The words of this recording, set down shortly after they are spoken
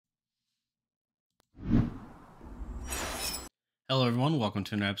Hello everyone, welcome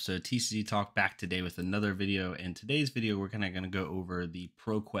to another episode of TCG Talk, back today with another video. In today's video, we're kind of going to go over the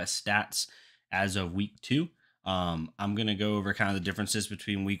ProQuest stats as of week 2. I'm going to go over kind of the differences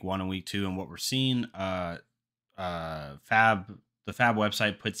between week 1 and week 2 and what we're seeing. The Fab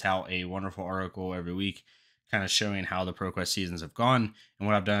website puts out a wonderful article every week kind of showing how the ProQuest seasons have gone. And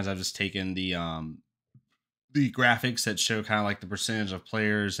what I've done is I've just taken the graphics that show kind of like the percentage of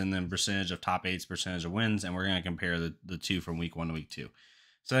players and then percentage of top eights, percentage of wins, and we're going to compare the two from week 1 to week 2.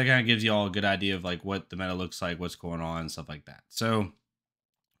 So that kind of gives you all a good idea of like what the meta looks like, what's going on, and stuff like that. So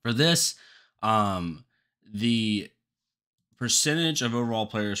for this, the percentage of overall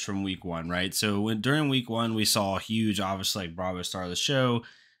players from week 1, right? So during week 1, we saw a huge, obviously, like Bravo star of the show.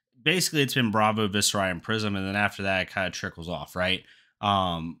 Basically, it's been Bravo, Viserai, and Prism, and then after that, it kind of trickles off, right?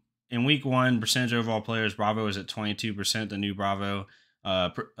 In week 1, percentage of overall players, Bravo was at 22%, the new Bravo.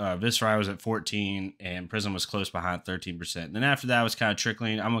 Viserai was at 14, and Prism was close behind 13%. And then after that, was kind of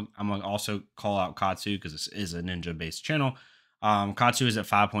trickling. I'm gonna also call out Katsu because this is a ninja-based channel. Katsu is at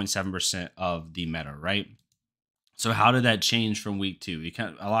 5.7% of the meta, right? So how did that change from week 2?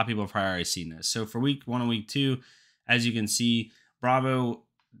 A lot of people have probably already seen this. So for week 1 and week 2, as you can see, Bravo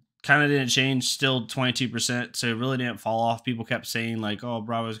kind of didn't change, still 22%. So it really didn't fall off. People kept saying like, oh,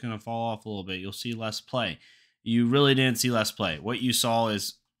 Bravo's going to fall off a little bit. You'll see less play. You really didn't see less play. What you saw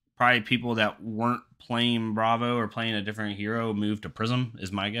is probably people that weren't playing Bravo or playing a different hero moved to Prism,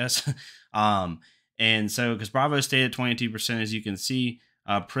 is my guess. And so because Bravo stayed at 22%, as you can see,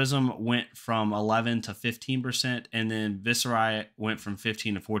 Prism went from 11 to 15%, and then Viserai went from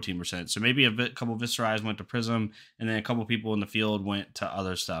 15 to 14%. So maybe a couple Viserais went to Prism, and then a couple people in the field went to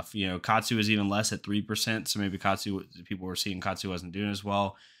other stuff. You know, Katsu was even less at 3%, so maybe people were seeing Katsu wasn't doing as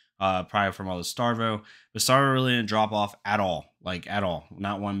well, probably from all the Starvo. But Starvo really didn't drop off at all,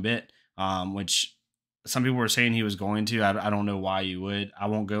 not one bit, which some people were saying he was going to. I don't know why you would. I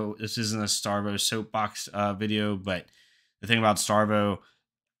won't go. This isn't a Starvo soapbox video, but the thing about Starvo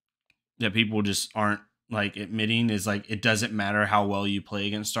that people just aren't like admitting is like it doesn't matter how well you play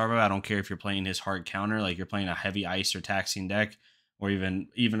against Starvo. I don't care if you're playing his hard counter, like you're playing a heavy ice or taxing deck, or even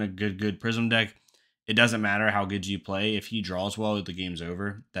a good Prism deck. It doesn't matter how good you play. If he draws well, the game's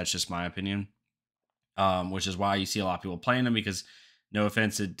over. That's just my opinion. Which is why you see a lot of people playing him, because no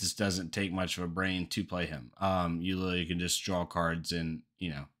offense, it just doesn't take much of a brain to play him. You literally can just draw cards and,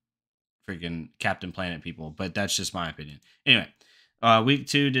 freaking Captain Planet people. But that's just my opinion. Anyway, week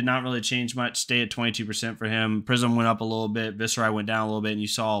 2 did not really change much. Stay at 22% for him. Prism went up a little bit. Viserai went down a little bit. And you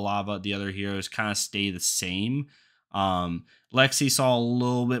saw a lot of the other heroes kind of stay the same. Lexi saw a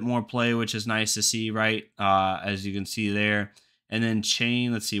little bit more play, which is nice to see, right? As you can see there. And then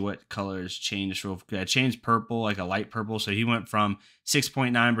Chain, let's see what colors changed. Chain's purple, like a light purple. So he went from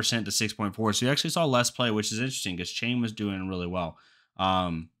 6.9% to 6.4%. So you actually saw less play, which is interesting because Chain was doing really well.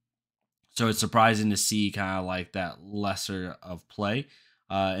 So it's surprising to see kind of like that lesser of play.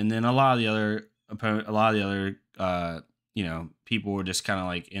 And then a lot of the other people were just kind of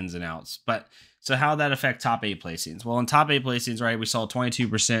like ins and outs. But so how that affect top 8 placings? Well, in top 8 placings, right, we saw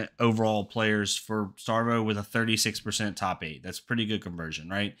 22% overall players for Starvo with a 36% top 8. That's pretty good conversion,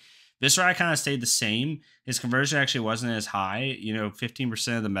 right? Viserai kind of stayed the same. His conversion actually wasn't as high,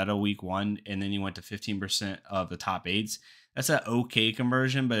 15% of the meta week 1, and then he went to 15% of the top 8s. That's an okay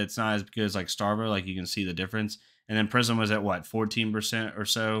conversion, but it's not as good as like Starvo. Like you can see the difference. And then Prism was at what, 14% or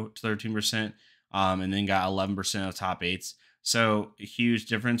so, 13%, and then got 11% of top 8s. So a huge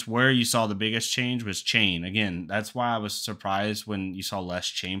difference. Where you saw the biggest change was Chain. Again, that's why I was surprised when you saw less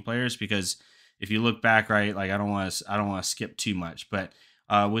Chain players, because if you look back, right, like I don't want to skip too much, but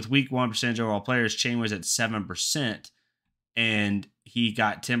with week 1 percentage overall players, Chain was at 7%, and he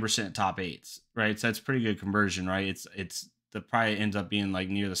got 10% top 8s, right? So that's pretty good conversion, right? It's the probably ends up being like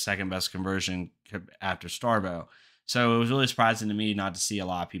near the second best conversion after Starvo. So it was really surprising to me not to see a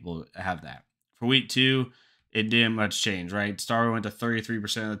lot of people have that. For week 2, it didn't much change, right? Starvo went to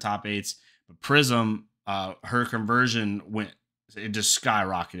 33% of the top 8s, but Prism, her conversion it just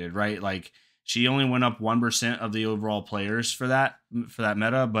skyrocketed, right? Like she only went up 1% of the overall players for that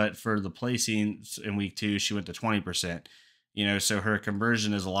meta, but for the placing in week 2, she went to 20%. So her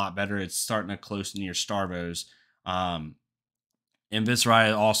conversion is a lot better. It's starting to close near Starvo's. And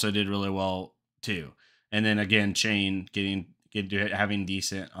Viserai also did really well too. And then again, Chain having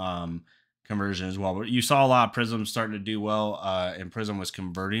decent conversion as well. But you saw a lot of Prisms starting to do well, and Prism was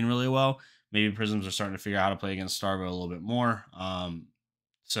converting really well. Maybe Prisms are starting to figure out how to play against Starvo a little bit more.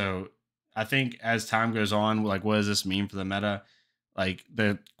 So I think as time goes on, like what does this mean for the meta? Like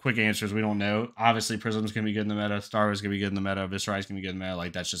the quick answer is we don't know. Obviously, Prism's gonna be good in the meta. Starvo's gonna be good in the meta. Viserai's gonna be good in the meta.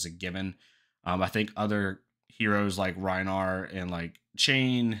 Like that's just a given. I think other heroes like Reinar and like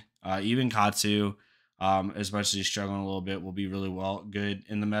Chain, even Katsu, as much as he's struggling a little bit, will be really good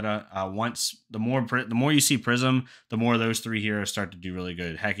in the meta. Once the more you see Prism, the more those three heroes start to do really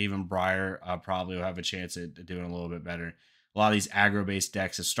good. Heck, even Briar probably will have a chance at doing a little bit better. A lot of these aggro based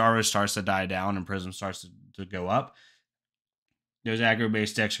decks, as Star Wars starts to die down and Prism starts to go up, those aggro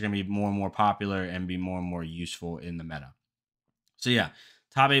based decks are going to be more and more popular and be more and more useful in the meta. So yeah,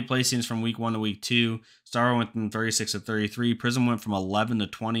 top 8 placings from week 1 to week 2. Star went from 36 to 33. Prism went from 11 to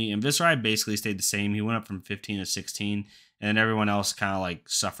 20, and Viscerai basically stayed the same. He went up from 15 to 16, and everyone else kind of like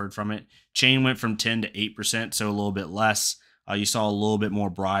suffered from it. Chain went from 10 to 8%, so a little bit less. You saw a little bit more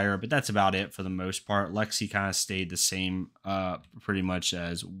Briar, but that's about it for the most part. Lexi kind of stayed the same, pretty much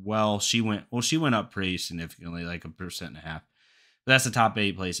as well. She went up pretty significantly, like 1.5%. But that's the top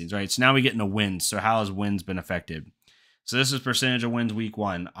 8 placings, right? So now we get into wins. So how has wins been affected? So this is percentage of wins week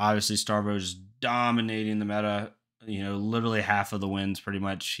 1. Obviously, Starvo is dominating the meta. Literally half of the wins, pretty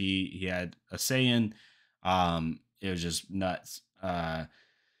much. He had a say in. It was just nuts. And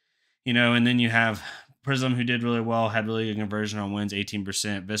then you have Prism, who did really well, had really good conversion on wins,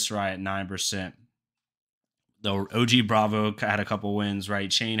 18%. Viscerai at 9%. The OG Bravo had a couple wins, right?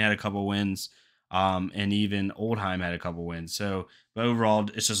 Chain had a couple wins. And even Oldheim had a couple wins. So, but overall,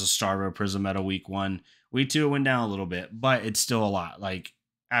 it's just a Starvo Prism meta week 1. Week 2, it went down a little bit, but it's still a lot. Like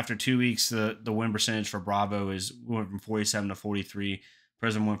after 2 weeks, the win percentage for Bravo went from 47 to 43.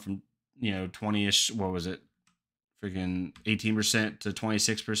 Prism went from 20ish. What was it? Freaking 18% to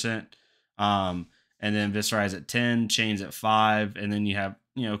 26%. And then Viscerai's at 10, Chain's at 5, and then you have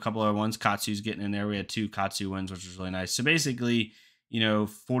a couple other ones. Katsu's getting in there. We had 2 Katsu wins, which was really nice. So basically,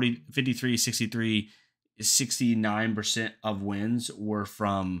 40, 53, 63, 69% of wins were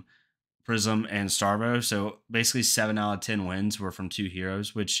from Prism and Starvo. So basically 7 out of 10 wins were from 2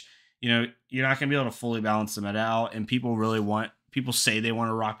 heroes, which, you're not going to be able to fully balance the meta out. And people say they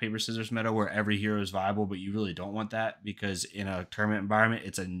want a rock, paper, scissors meta where every hero is viable, but you really don't want that, because in a tournament environment,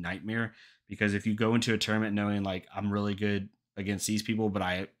 it's a nightmare. Because if you go into a tournament knowing like I'm really good against these people, but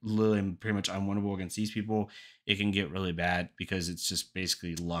I literally am pretty much unwinnable against these people, it can get really bad, because it's just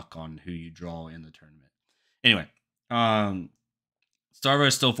basically luck on who you draw in the tournament. Anyway, Starvo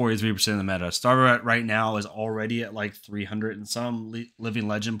is still 43% of the meta. Starvo right now is already at like 300 and some living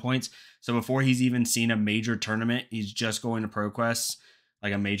legend points. So before he's even seen a major tournament, he's just going to ProQuest,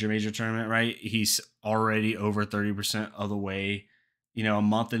 like a major tournament, right? He's already over 30% of the way. A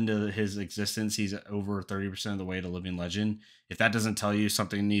month into his existence, he's over 30% of the way to living legend. If that doesn't tell you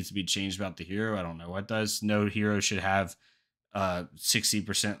something needs to be changed about the hero, I don't know what does. No hero should have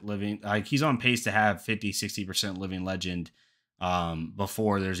 60% living. Like he's on pace to have 50-60% living legend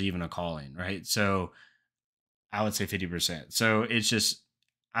before there's even a calling, right? So I would say 50%. So it's just,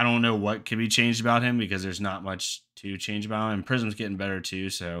 I don't know what could be changed about him, because there's not much to change about him. And Prism's getting better too,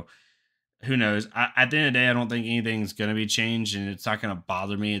 so who knows? At the end of the day, I don't think anything's going to be changed, and it's not going to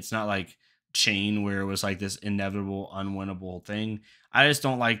bother me. It's not like Chain, where it was like this inevitable, unwinnable thing. I just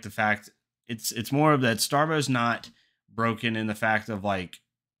don't like the fact it's more of that Starvo's not broken in the fact of like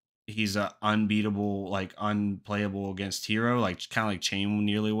he's a unbeatable, like unplayable against hero, like kind of like Chain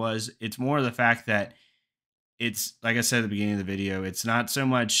nearly was. It's more of the fact that it's like I said at the beginning of the video, it's not so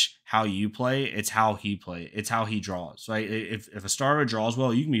much how you play, it's how he it's how he draws, right? If a Starvo draws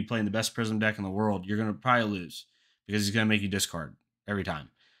well, you can be playing the best Prism deck in the world, you're gonna probably lose, because he's gonna make you discard every time.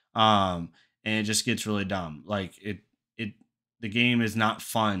 And it just gets really dumb. Like the game is not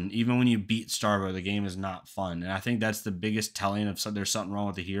fun. Even when you beat Starvo, the game is not fun. And I think that's the biggest telling of there's something wrong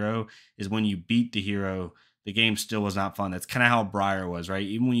with the hero, is when you beat the hero, the game still was not fun. That's kind of how Briar was, right?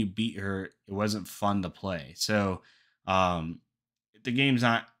 Even when you beat her, it wasn't fun to play. So the game's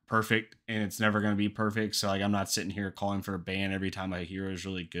not perfect, and it's never going to be perfect. So like I'm not sitting here calling for a ban every time a hero is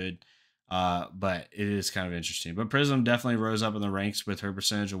really good. But it is kind of interesting. But Prism definitely rose up in the ranks with her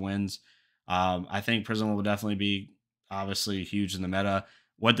percentage of wins. I think Prism will definitely be obviously huge in the meta.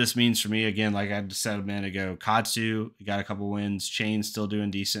 What this means for me, again, like I just said a minute ago, Katsu got a couple wins. Chain's still doing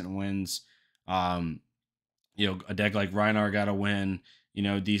decent wins. A deck like Reinar got a win.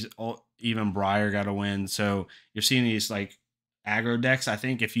 Even Briar got a win. So you're seeing these like aggro decks. I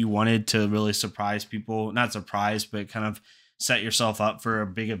think if you wanted to really surprise people, not surprise, but kind of set yourself up for a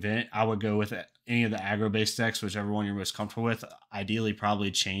big event, I would go with any of the aggro based decks, whichever one you're most comfortable with. Ideally, probably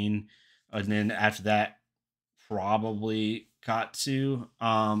Chain, and then after that, probably Katsu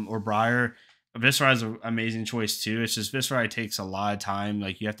or Briar. Viscerai is an amazing choice too. It's just Viscerai takes a lot of time.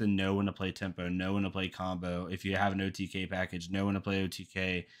 Like you have to know when to play tempo, know when to play combo. If you have an OTK package, know when to play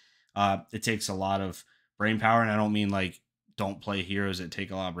OTK. It takes a lot of brain power, and I don't mean like don't play heroes that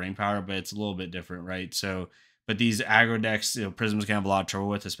take a lot of brain power, but it's a little bit different, right? So But these aggro decks, Prism's gonna have a lot of trouble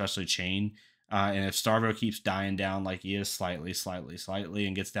with, especially Chain. And if Starvo keeps dying down like he is slightly,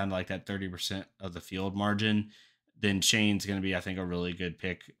 and gets down to like that 30% of the field margin, then Chain's going to be, I think, a really good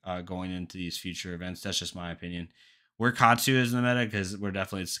pick going into these future events. That's just my opinion. Where Katsu is in the meta, because we're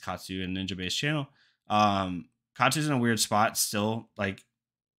definitely, it's Katsu and Ninja based channel. Katsu's in a weird spot still. Like,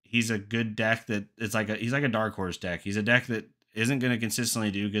 he's a good deck that it's like he's like a dark horse deck. He's a deck that isn't going to consistently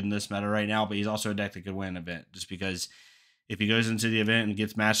do good in this meta right now, but he's also a deck that could win an event, just because if he goes into the event and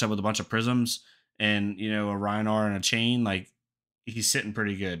gets matched up with a bunch of Prisms and, a Rhinar and a Chain, like, he's sitting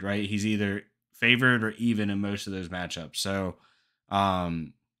pretty good, right? He's either favored or even in most of those matchups. So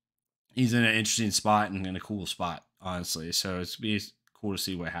he's in an interesting spot and in a cool spot, honestly. So it's be cool to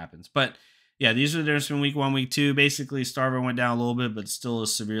see what happens. But yeah, these are the difference between week 1, week 2. Basically, Starvo went down a little bit, but still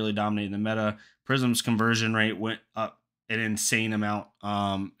is severely dominating the meta. Prism's conversion rate went up an insane amount.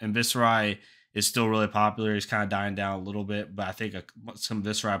 And Viserai is still really popular. He's kind of dying down a little bit, but I think some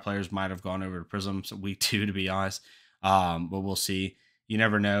Viserai players might have gone over to Prism week 2, to be honest. But we'll see. You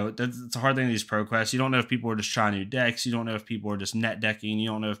never know. It's a hard thing in these ProQuests. You don't know if people are just trying new decks. You don't know if people are just net decking. You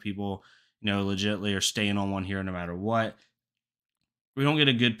don't know if people, legitimately are staying on one here no matter what. We don't get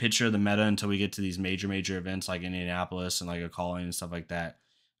a good picture of the meta until we get to these major events like Indianapolis and like a calling and stuff like that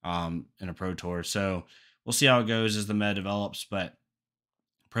in a Pro Tour. So we'll see how it goes as the meta develops, but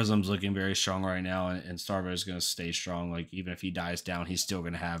Prism's looking very strong right now, and Starvo is going to stay strong. Like, even if he dies down, he's still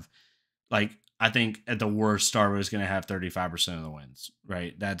going to have, like, I think at the worst, Starvo is going to have 35% of the wins,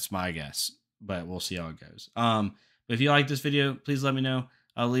 right? That's my guess, but we'll see how it goes. But if you like this video, please let me know.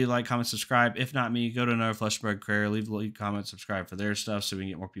 Leave a like, comment, subscribe. If not me, go to another Fleshbread Career. Leave a like, comment, subscribe for their stuff so we can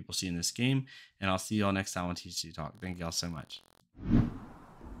get more people seeing this game. And I'll see y'all next time on TCG Talk. Thank y'all so much.